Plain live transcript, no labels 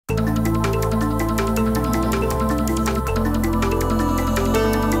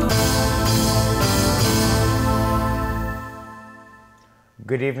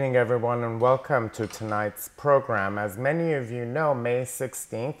Good evening, everyone, and welcome to tonight's program. As many of you know, May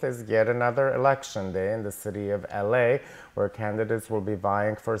 16th is yet another election day in the city of LA, where candidates will be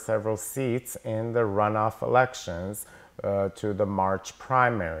vying for several seats in the runoff elections to the March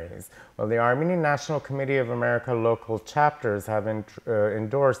primaries. Well, the Armenian National Committee of America local chapters have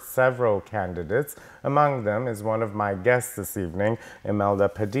endorsed several candidates. Among them is one of my guests this evening, Imelda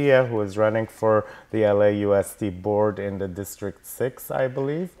Padilla, who is running for the LAUSD board in the District 6, I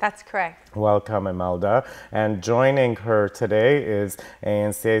believe. That's correct. Welcome, Imelda. And joining her today is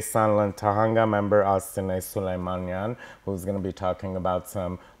ANC Sanlan Tahanga member Astine Suleimanyan, who's going to be talking about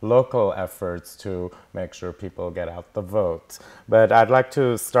some local efforts to make sure people get out the vote. But I'd like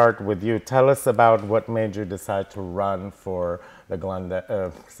to start with you. Tell us about what made you decide to run for the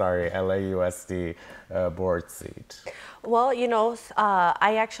LAUSD board seat. Well, you know,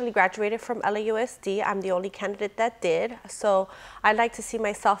 I actually graduated from LAUSD. I'm the only candidate that did. So I'd like to see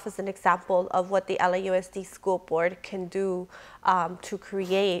myself as an example of what the LAUSD school board can do to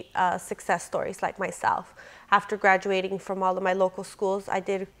create success stories like myself. After graduating from all of my local schools, I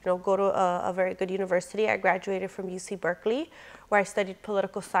did go to a very good university. I graduated from UC Berkeley, where I studied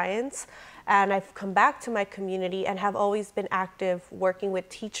political science. And I've come back to my community and have always been active working with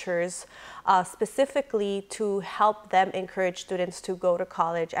teachers, specifically to help them encourage students to go to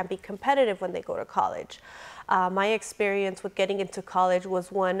college and be competitive when they go to college. My experience with getting into college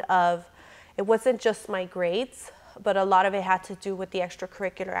was one of, it wasn't just my grades, but a lot of it had to do with the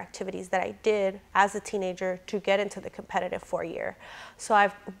extracurricular activities that I did as a teenager to get into the competitive 4-year. So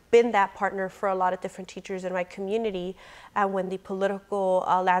I've been that partner for a lot of different teachers in my community. And when the political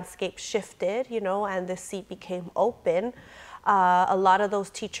landscape shifted, and the seat became open, a lot of those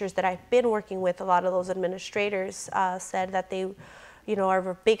teachers that I've been working with, a lot of those administrators said that they,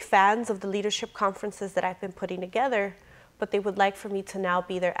 are big fans of the leadership conferences that I've been putting together, but they would like for me to now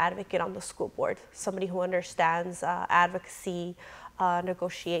be their advocate on the school board, somebody who understands advocacy,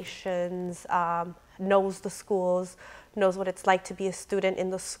 negotiations, knows the schools, knows what it's like to be a student in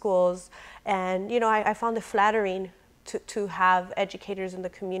the schools. And, I found it flattering to have educators in the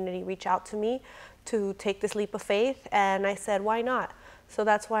community reach out to me to take this leap of faith. And I said, why not? So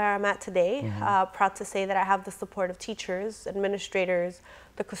that's where I'm at today. Proud to say that I have the support of teachers, administrators,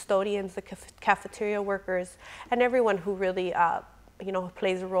 the custodians, the cafeteria workers, and everyone who really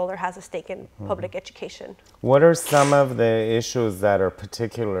plays a role or has a stake in public education. What are some of the issues that are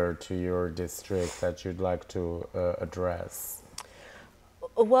particular to your district that you'd like to address?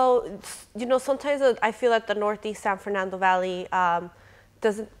 Well, sometimes I feel that the Northeast San Fernando Valley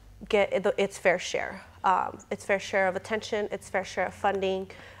doesn't get its fair share. Its fair share of attention, its fair share of funding.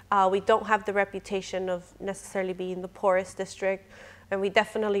 We don't have the reputation of necessarily being the poorest district, and we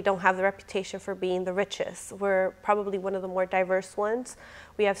definitely don't have the reputation for being the richest. We're probably one of the more diverse ones.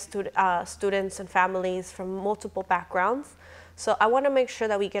 We have students and families from multiple backgrounds. So I want to make sure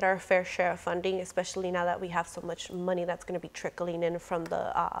that we get our fair share of funding, especially now that we have so much money that's going to be trickling in from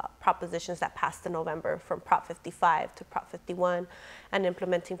the propositions that passed in November, from Prop 55 to Prop 51 and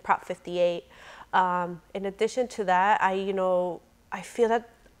implementing Prop 58. In addition to that, I feel that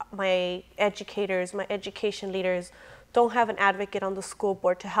my educators, my education leaders don't have an advocate on the school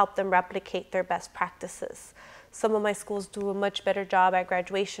board to help them replicate their best practices. Some of my schools do a much better job at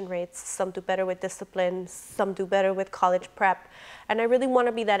graduation rates. Some do better with discipline. Some do better with college prep. And I really want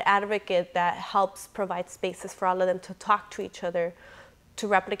to be that advocate that helps provide spaces for all of them to talk to each other, to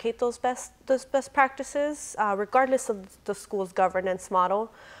replicate those best practices, regardless of the school's governance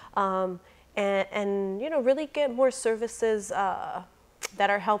model, and really get more services that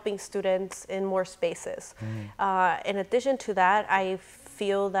are helping students in more spaces. In addition to that, I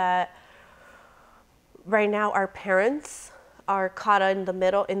feel that right now our parents are caught in the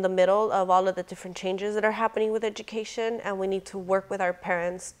middle of all of the different changes that are happening with education, and we need to work with our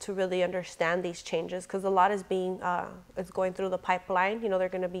parents to really understand these changes, because a lot is going through the pipeline. They're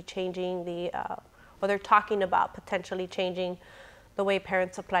going to be changing or they're talking about potentially changing the way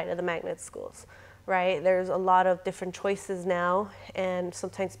parents apply to the magnet schools. Right? There's a lot of different choices now, and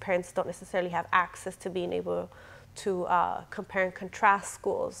sometimes parents don't necessarily have access to being able to compare and contrast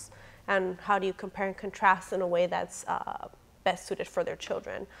schools. And how do you compare and contrast in a way that's best suited for their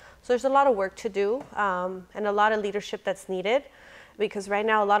children? So there's a lot of work to do, and a lot of leadership that's needed, because right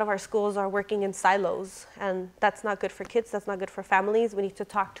now a lot of our schools are working in silos, and that's not good for kids, that's not good for families. We need to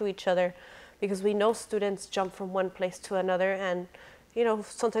talk to each other, because we know students jump from one place to another, and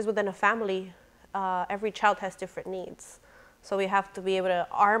sometimes within a family, every child has different needs. So we have to be able to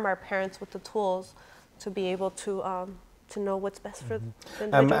arm our parents with the tools to be able to to know what's best for the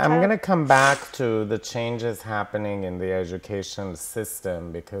individual I'm child. going to come back to the changes happening in the education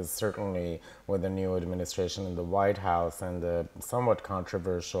system, because certainly with the new administration in the White House and the somewhat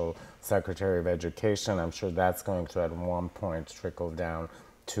controversial Secretary of Education, I'm sure that's going to at one point trickle down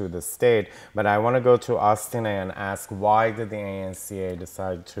to the state. But I want to go to Astine and ask, why did the ANCA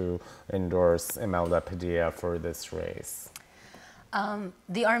decide to endorse Imelda Padilla for this race?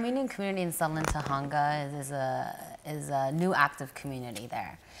 The Armenian community in Sunland Tahanga is a new active community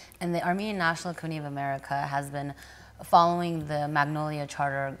there. And the Armenian National Committee of America has been following the Magnolia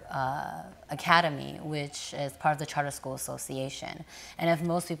Charter Academy, which is part of the Charter School Association. And if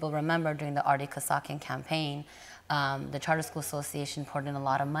most people remember, during the Artie Kasakian campaign, the Charter School Association poured in a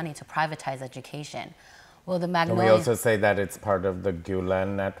lot of money to privatize education. Well, the Magnolia... Can we also say that it's part of the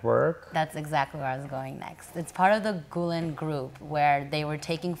Gulen network? That's exactly where I was going next. It's part of the Gulen group, where they were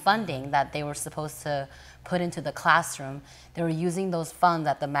taking funding that they were supposed to put into the classroom. They were using those funds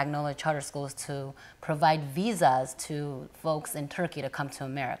at the Magnolia Charter Schools to provide visas to folks in Turkey to come to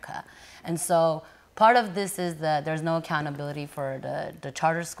America. And so part of this is that there's no accountability for the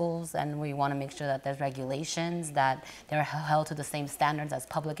charter schools, and we want to make sure that there's regulations, that they're held to the same standards as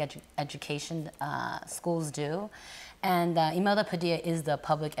public education schools do. And Imelda Padilla is the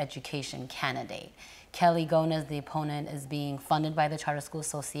public education candidate. Kelly Gomez, the opponent, is being funded by the Charter School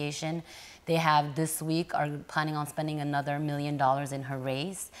Association. They have this week are planning on spending another $1 million in her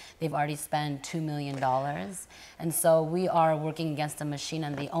race. They've already spent $2 million. And so we are working against the machine,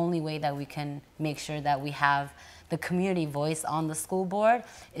 and the only way that we can make sure that we have the community voice on the school board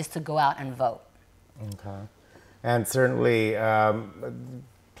is to go out and vote. Okay. And certainly,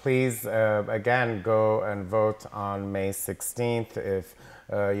 please, again, go and vote on May 16th if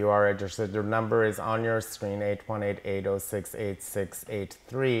you are interested. Your number is on your screen,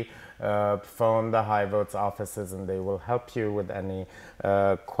 818-806-8683. Phone the High Votes offices and they will help you with any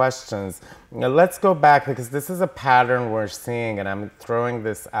questions. Now, let's go back, because this is a pattern we're seeing, and I'm throwing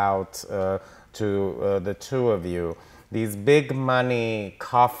this out to the two of you. These big money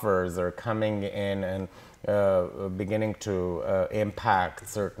coffers are coming in and beginning to impact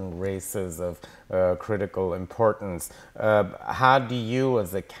certain races of critical importance. How do you,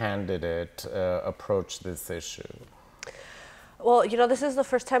 as a candidate, approach this issue? Well, you know, this is the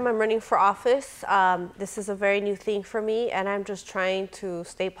first time I'm running for office. This is a very new thing for me, and I'm just trying to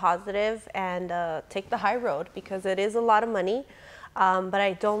stay positive and take the high road, because it is a lot of money, but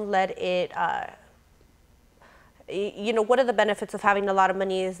I don't let it you know, one of the benefits of having a lot of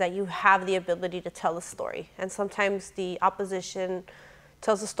money is that you have the ability to tell a story. And sometimes the opposition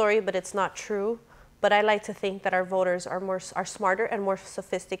tells a story, but it's not true. But I like to think that our voters are smarter and more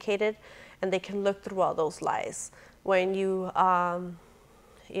sophisticated, and they can look through all those lies. When you,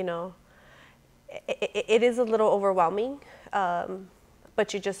 you know, it is a little overwhelming,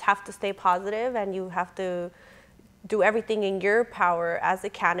 but you just have to stay positive, and you have to do everything in your power as a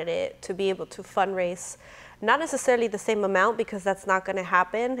candidate to be able to fundraise. Not necessarily the same amount, because that's not going to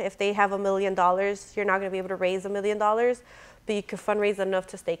happen. If they have $1 million, you're not going to be able to raise $1 million, but you can fundraise enough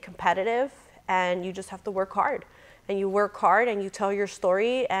to stay competitive, and you just have to work hard. And you work hard and you tell your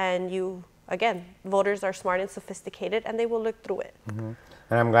story, and you, again, voters are smart and sophisticated, and they will look through it. Mm-hmm.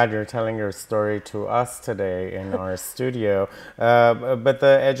 And I'm glad you're telling your story to us today in our studio. But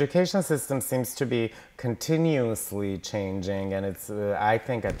the education system seems to be continuously changing, and it's, I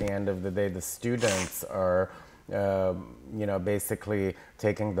think at the end of the day, the students are, you know, basically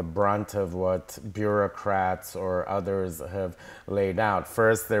taking the brunt of what bureaucrats or others have laid out.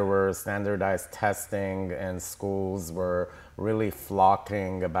 First, there were standardized testing, and schools were really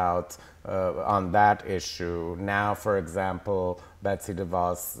flocking about on that issue. Now, for example, Betsy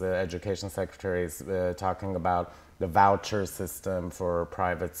DeVos, the education secretary, is talking about the voucher system for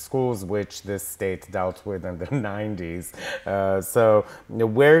private schools, which this state dealt with in the 90s. So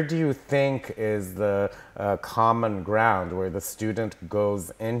where do you think is the common ground where the student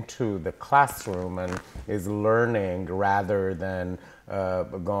goes into the classroom and is learning rather than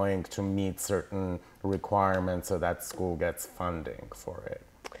going to meet certain requirements so that school gets funding for it?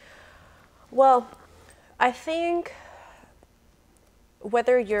 Well, I think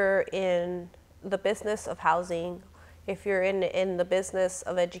whether you're in the business of housing, if you're in the business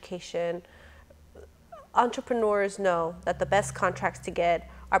of education, entrepreneurs know that the best contracts to get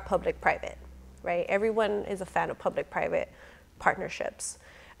are public-private, right? Everyone is a fan of public-private partnerships.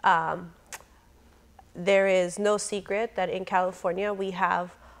 There is no secret that in California we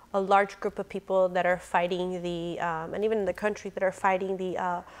have a large group of people that are fighting the, and even in the country, that are fighting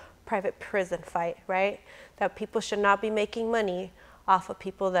the private prison fight, right? That people should not be making money off of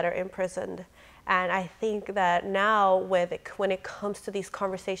people that are imprisoned. And I think that now when it comes to these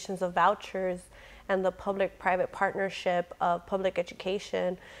conversations of vouchers and the public-private partnership of public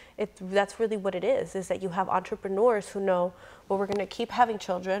education, that's really what it is that you have entrepreneurs who know, well, we're going to keep having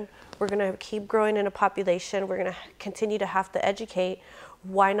children, we're going to keep growing in a population, we're going to continue to have to educate.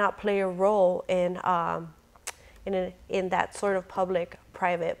 Why not play a role in that sort of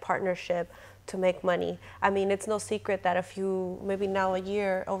public-private partnership to make money? I mean, it's no secret that maybe now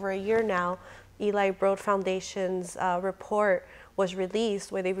over a year now, Eli Broad Foundation's report was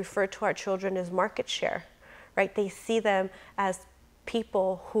released where they refer to our children as market share, right? They see them as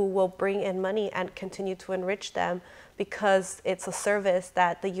people who will bring in money and continue to enrich them because it's a service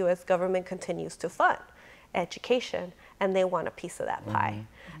that the U.S. government continues to fund, education, and they want a piece of that pie.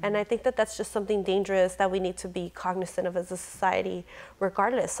 And I think that that's just something dangerous that we need to be cognizant of as a society,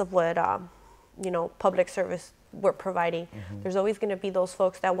 regardless of what public service we're providing. There's always going to be those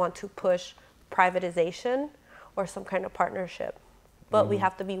folks that want to push privatization or some kind of partnership. But we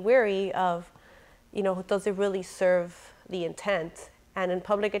have to be wary of, does it really serve the intent? And in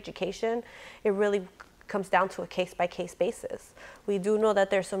public education, it really comes down to a case-by-case basis. We do know that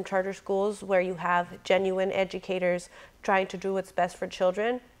there's some charter schools where you have genuine educators trying to do what's best for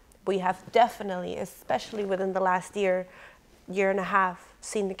children. We have definitely, especially within the last year and a half,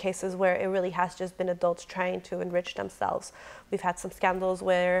 seen the cases where it really has just been adults trying to enrich themselves. We've had some scandals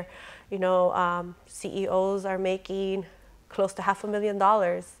where, CEOs are making close to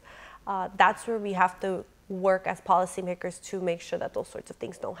 $500,000. That's where we have to work as policymakers to make sure that those sorts of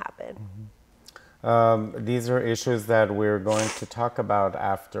things don't happen. These are issues that we're going to talk about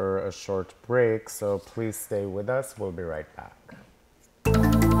after a short break, so please stay with us. We'll be right back.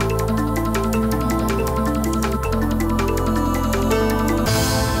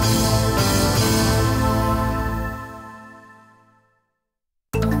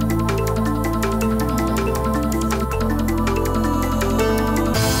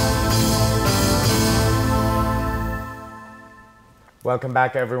 Welcome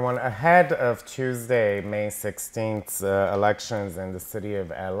back, everyone. Ahead of Tuesday, May 16th, elections in the city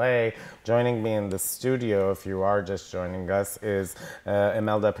of LA, joining me in the studio, if you are just joining us, is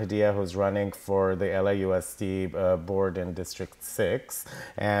Imelda Padilla, who's running for the LAUSD board in District 6,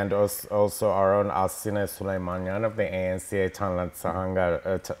 and also our own Astine Suleimanyan of the ANCA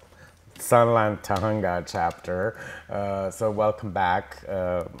Sanlan Tahanga chapter. So welcome back.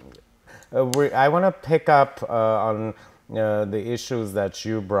 I want to pick up on the issues that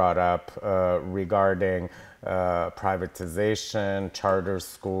you brought up regarding privatization, charter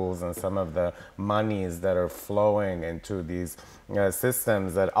schools, and some of the monies that are flowing into these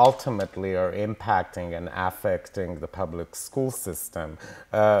systems that ultimately are impacting and affecting the public school system.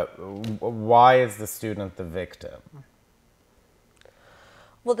 Why is the student the victim?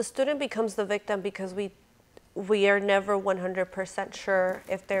 Well, the student becomes the victim because we are never 100% sure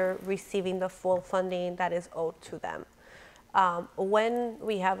if they're receiving the full funding that is owed to them. When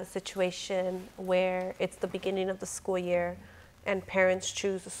we have a situation where it's the beginning of the school year and parents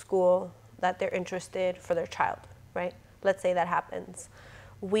choose a school that they're interested for their child, right? Let's say that happens.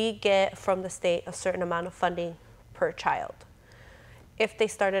 We get from the state a certain amount of funding per child. If they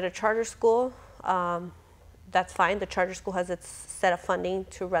start at a charter school, that's fine. The charter school has its set of funding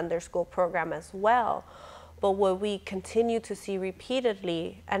to run their school program as well. But what we continue to see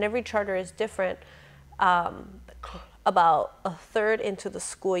repeatedly, and every charter is different, about a third into the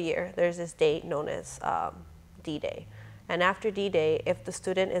school year, there's this date known as D-Day. And after D-Day, if the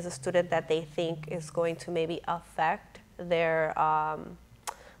student is a student that they think is going to maybe affect their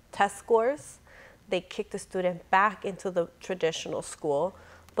test scores, they kick the student back into the traditional school.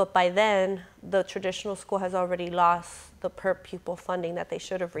 But by then, the traditional school has already lost the per pupil funding that they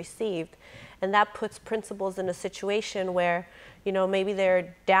should have received. And that puts principals in a situation where, maybe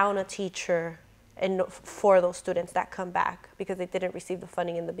they're down a teacher and for those students that come back because they didn't receive the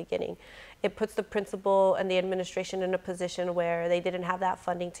funding in the beginning. It puts the principal and the administration in a position where they didn't have that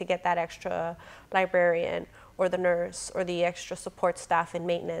funding to get that extra librarian or the nurse or the extra support staff and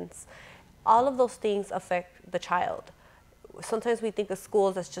maintenance. All of those things affect the child. Sometimes we think of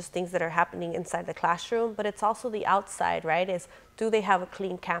schools as just things that are happening inside the classroom, but it's also the outside, right? Do they have a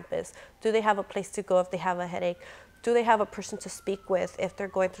clean campus? Do they have a place to go if they have a headache? Do they have a person to speak with if they're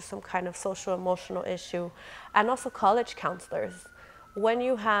going through some kind of social emotional issue? And also college counselors. When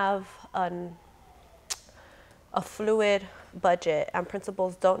you have a fluid budget and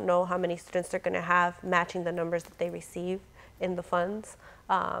principals don't know how many students they're going to have matching the numbers that they receive in the funds,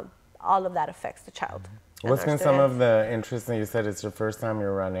 all of that affects the child. What's been some of the interesting, you said it's your first time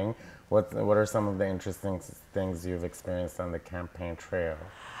you're running. What are some of the interesting things you've experienced on the campaign trail?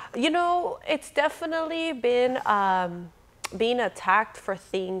 You know, it's definitely been being attacked for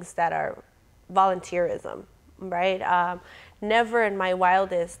things that are volunteerism, right? Never in my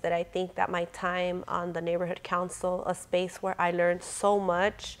wildest did I think that my time on the neighborhood council, a space where I learned so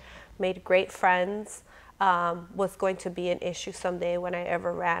much, made great friends, was going to be an issue someday when I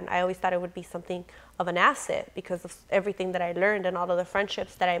ever ran. I always thought it would be something of an asset because of everything that I learned and all of the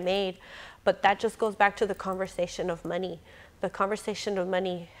friendships that I made. But that just goes back to the conversation of money. The conversation of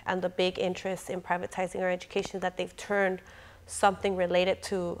money and the big interest in privatizing our education, that they've turned something related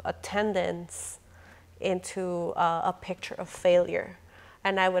to attendance into a picture of failure.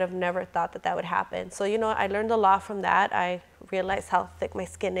 And I would have never thought that that would happen. So, you know, I learned a lot from that. I realized how thick my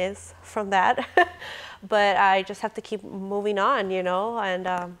skin is from that. But I just have to keep moving on, you know,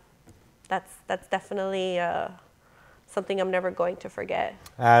 and that's definitely something I'm never going to forget.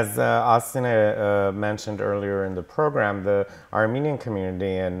 As Astine mentioned earlier in the program, the Armenian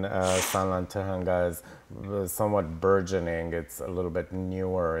community in Sanlan Tehanga is somewhat burgeoning. It's a little bit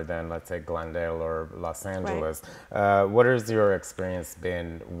newer than, let's say, Glendale or Los Angeles. Right. What has your experience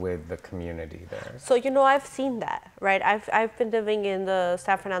been with the community there? So, you know, I've seen that, right? I've been living in the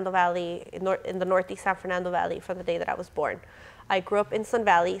San Fernando Valley, in the Northeast San Fernando Valley from the day that I was born. I grew up in Sun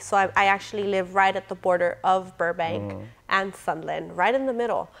Valley, so I actually live right at the border of Burbank and Sunland, right in the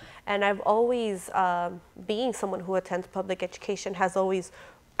middle. And I've always, being someone who attends public education, has always,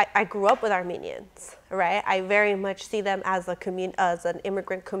 I grew up with Armenians, right? I very much see them as as an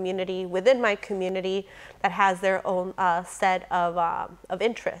immigrant community within my community that has their own set of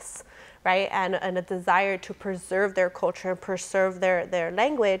interests, right? And a desire to preserve their culture and preserve their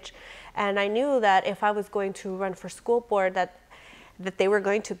language. And I knew that if I was going to run for school board, that they were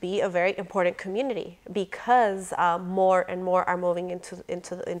going to be a very important community because more and more are moving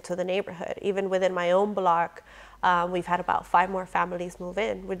into the neighborhood. Even within my own block, we've had about 5 more families move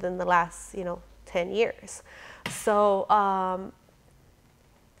in within the last 10 years. So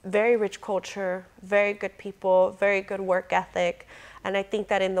very rich culture, very good people, very good work ethic. And I think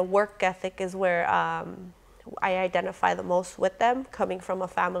that in the work ethic is where I identify the most with them, coming from a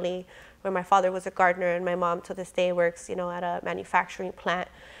family where my father was a gardener and my mom to this day works, at a manufacturing plant.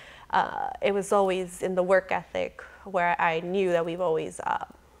 It was always in the work ethic where I knew that we've always,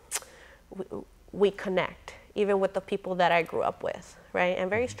 we connect, even with the people that I grew up with, right? And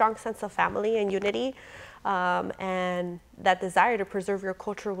very strong sense of family and unity. And that desire to preserve your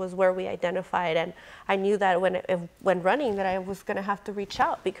culture was where we identified. And I knew that when running that I was gonna have to reach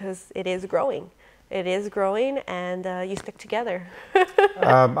out because it is growing. It is growing, and you stick together.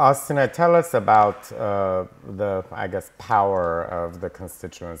 Astine, tell us about the, I guess, power of the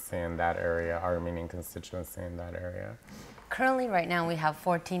constituency in that area, Armenian constituency in that area. Currently, right now, we have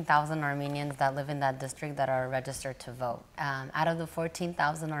 14,000 Armenians that live in that district that are registered to vote. Out of the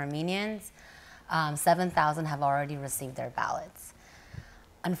 14,000 Armenians, 7,000 have already received their ballots.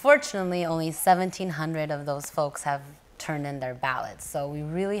 Unfortunately, only 1,700 of those folks have turned in their ballots. So we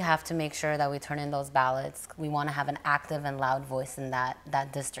really have to make sure that we turn in those ballots. We want to have an active and loud voice in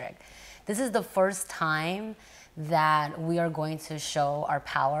that district. This is the first time that we are going to show our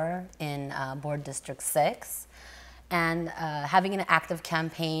power in Board District 6. And having an active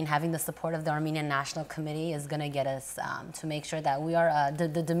campaign, having the support of the Armenian National Committee is going to get us to make sure that we are the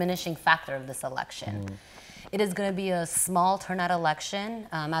diminishing factor of this election. It is going to be a small turnout election.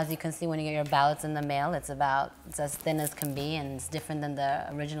 As you can see when you get your ballots in the mail, it's as thin as can be, and it's different than the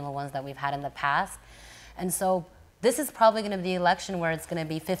original ones that we've had in the past. And so this is probably going to be the election where it's going to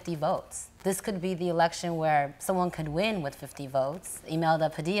be 50 votes. This could be the election where someone could win with 50 votes. Imelda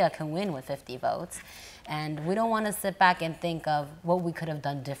Padilla can win with 50 votes. And we don't want to sit back and think of what we could have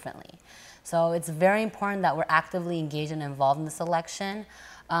done differently. So it's very important that we're actively engaged and involved in this election.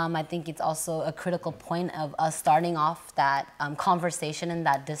 I think it's also a critical point of us starting off that conversation in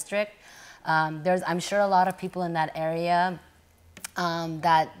that district. I'm sure a lot of people in that area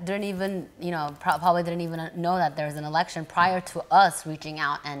that didn't even, probably didn't even know that there's an election prior to us reaching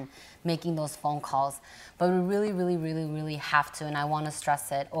out and making those phone calls. But we really, really, really, really have to, and I want to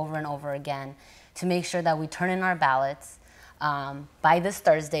stress it over and over again, to make sure that we turn in our ballots by this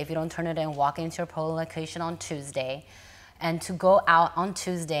Thursday. If you don't turn it in, walk into your polling location on Tuesday. And to go out on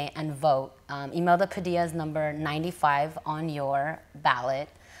Tuesday and vote. Imelda Padilla's number 95 on your ballot.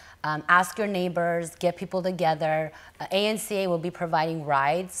 Ask your neighbors, get people together. ANCA will be providing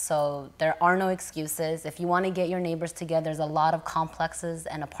rides, so there are no excuses. If you want to get your neighbors together, there's a lot of complexes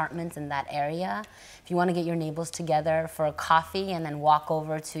and apartments in that area. If you want to get your neighbors together for a coffee and then walk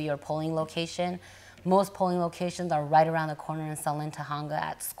over to your polling location, Most polling locations are right around the corner in Salintahanga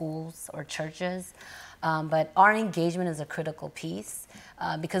at schools or churches. But our engagement is a critical piece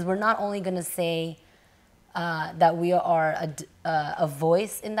because we're not only going to say that we are a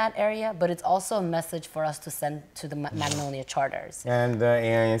voice in that area, but it's also a message for us to send to the Magnolia charters. And the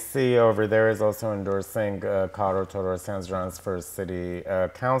ANC over there is also endorsing Khachatourian's runs for city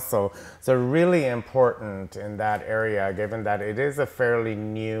council. So really important in that area, given that it is a fairly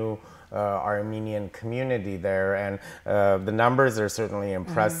new Armenian community there, and the numbers are certainly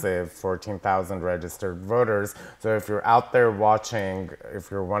impressive, 14,000 registered voters. So if you're out there watching,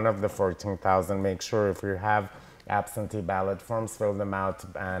 if you're one of the 14,000, make sure if you have absentee ballot forms, fill them out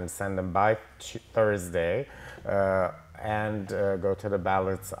and send them by Thursday, and go to the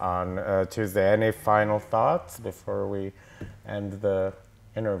ballots on Tuesday. Any final thoughts before we end the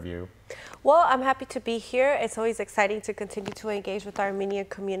interview? Well, I'm happy to be here. It's always exciting to continue to engage with our Armenian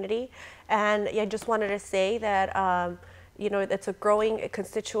community. And I just wanted to say that, you know, it's a growing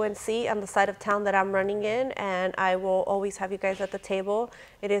constituency on the side of town that I'm running in, and I will always have you guys at the table.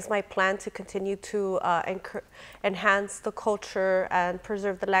 It is my plan to continue to enhance the culture and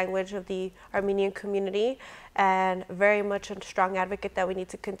preserve the language of the Armenian community, and very much a strong advocate that we need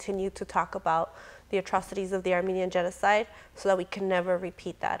to continue to talk about the atrocities of the Armenian genocide so that we can never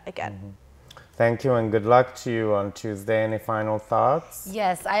repeat that again. Thank you and good luck to you on Tuesday. Any final thoughts?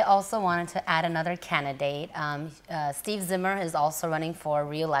 Yes, I also wanted to add another candidate. Steve Zimmer is also running for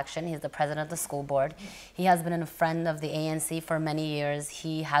re-election. He's the president of the school board. He has been a friend of the ANC for many years.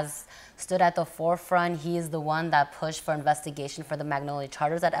 He has stood at the forefront. He is the one that pushed for investigation for the Magnolia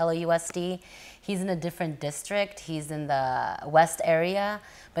charters at LAUSD. He's in a different district. He's in the west area,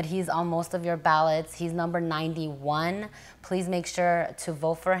 but he's on most of your ballots. He's number 91. Please make sure to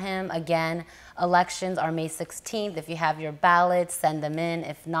vote for him. Again, elections are May 16th. If you have your ballots, send them in.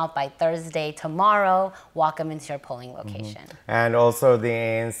 If not, by Thursday, tomorrow, walk them into your polling location. And also the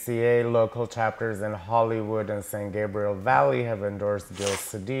ANCA local chapters in Hollywood and San Gabriel Valley have endorsed Gil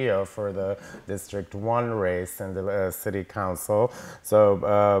Cedillo for the District 1 race in the City Council. So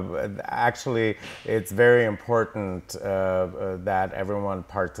actually, it's very important that everyone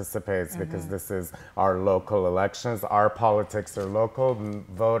participates because this is our local elections. Our politics are local.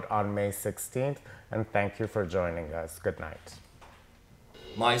 Vote on May 16th. And thank you for joining us. Good night.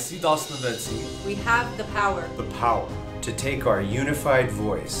 Մայիսի 16-ին we have the power to take our unified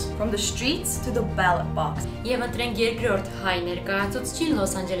voice from the streets to the ballot box. Եվ ընտրենք երկրորդ հայ ներկայացուցչին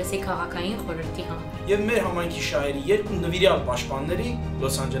Լոս Անջելեսի քաղաքային խորհրդի համար։ Եվ մեր համայնքի շահերի երկու նվիրյալ պաշտպանների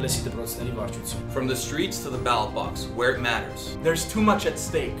Լոս Անջելեսի դպրոցների վարչություն. From the streets to the ballot box, where it matters. There's too much at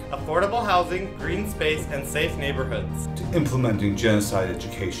stake. Affordable housing, green space, and safe neighborhoods. To implementing genocide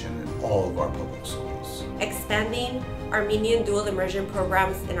education in all of our public schools. Expanding Armenian dual immersion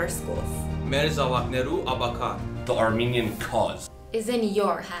programs in our schools. Մեր զավակներու աբակար. The Armenian cause is in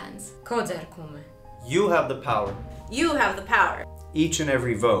your hands. Քո ձեռքում է։ You have the power. You have the power. Each and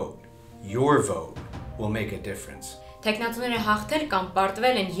every vote, your vote, will make a difference. Տեխնատուները հաղթել կամ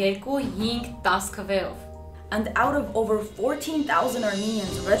պարտվել են 2, 5, 10 քվեով։ And out of over 14,000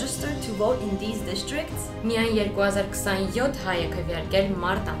 Armenians registered to vote in these districts, միայն 2027 հայ է քվեարկել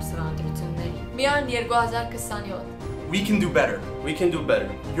մարտ ամսվա ընտրություններին։ Միայն 2027։ We can do better. We can do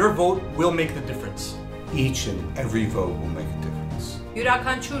better. Your vote will make the difference. Each and every vote will make a difference.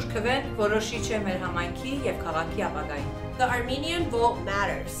 յուրաքանչյուր քվեն որոշիչ է մեր համայնքի եւ քաղաքի ապագային։ The Armenian vote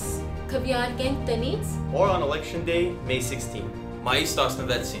matters. Քվեարկենք տնից Or on election day, May 16. Մայիս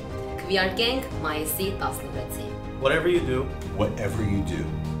 16-ին Քվեարկենք մայիսի 16-ին։ Whatever you do,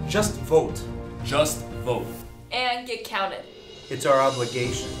 just vote. Just vote. and get counted. It's our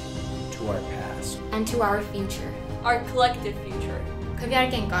obligation to our past and to our future, our collective future.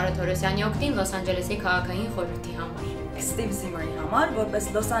 Քվեարկենք Քachatouriani օգտին Լոս Անջելեսի քաղաքային խորհրդի համար։ Steve Zimmer-ի համար որպես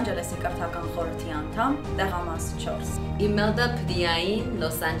Լոս Անջելեսի կրթական խորհրդի անդամ տեղամաս 4։ Imelda Padilla-ին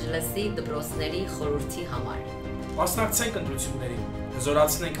Լոս Անջելեսի դպրոցների խորհրդի համար։ Մասնակցենք ընտրություններին,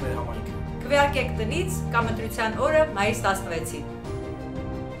 հզորացնենք մեր համայնքը։ Քվեարկեք տնից կամ ընտրության օրը մայիս 16-ին։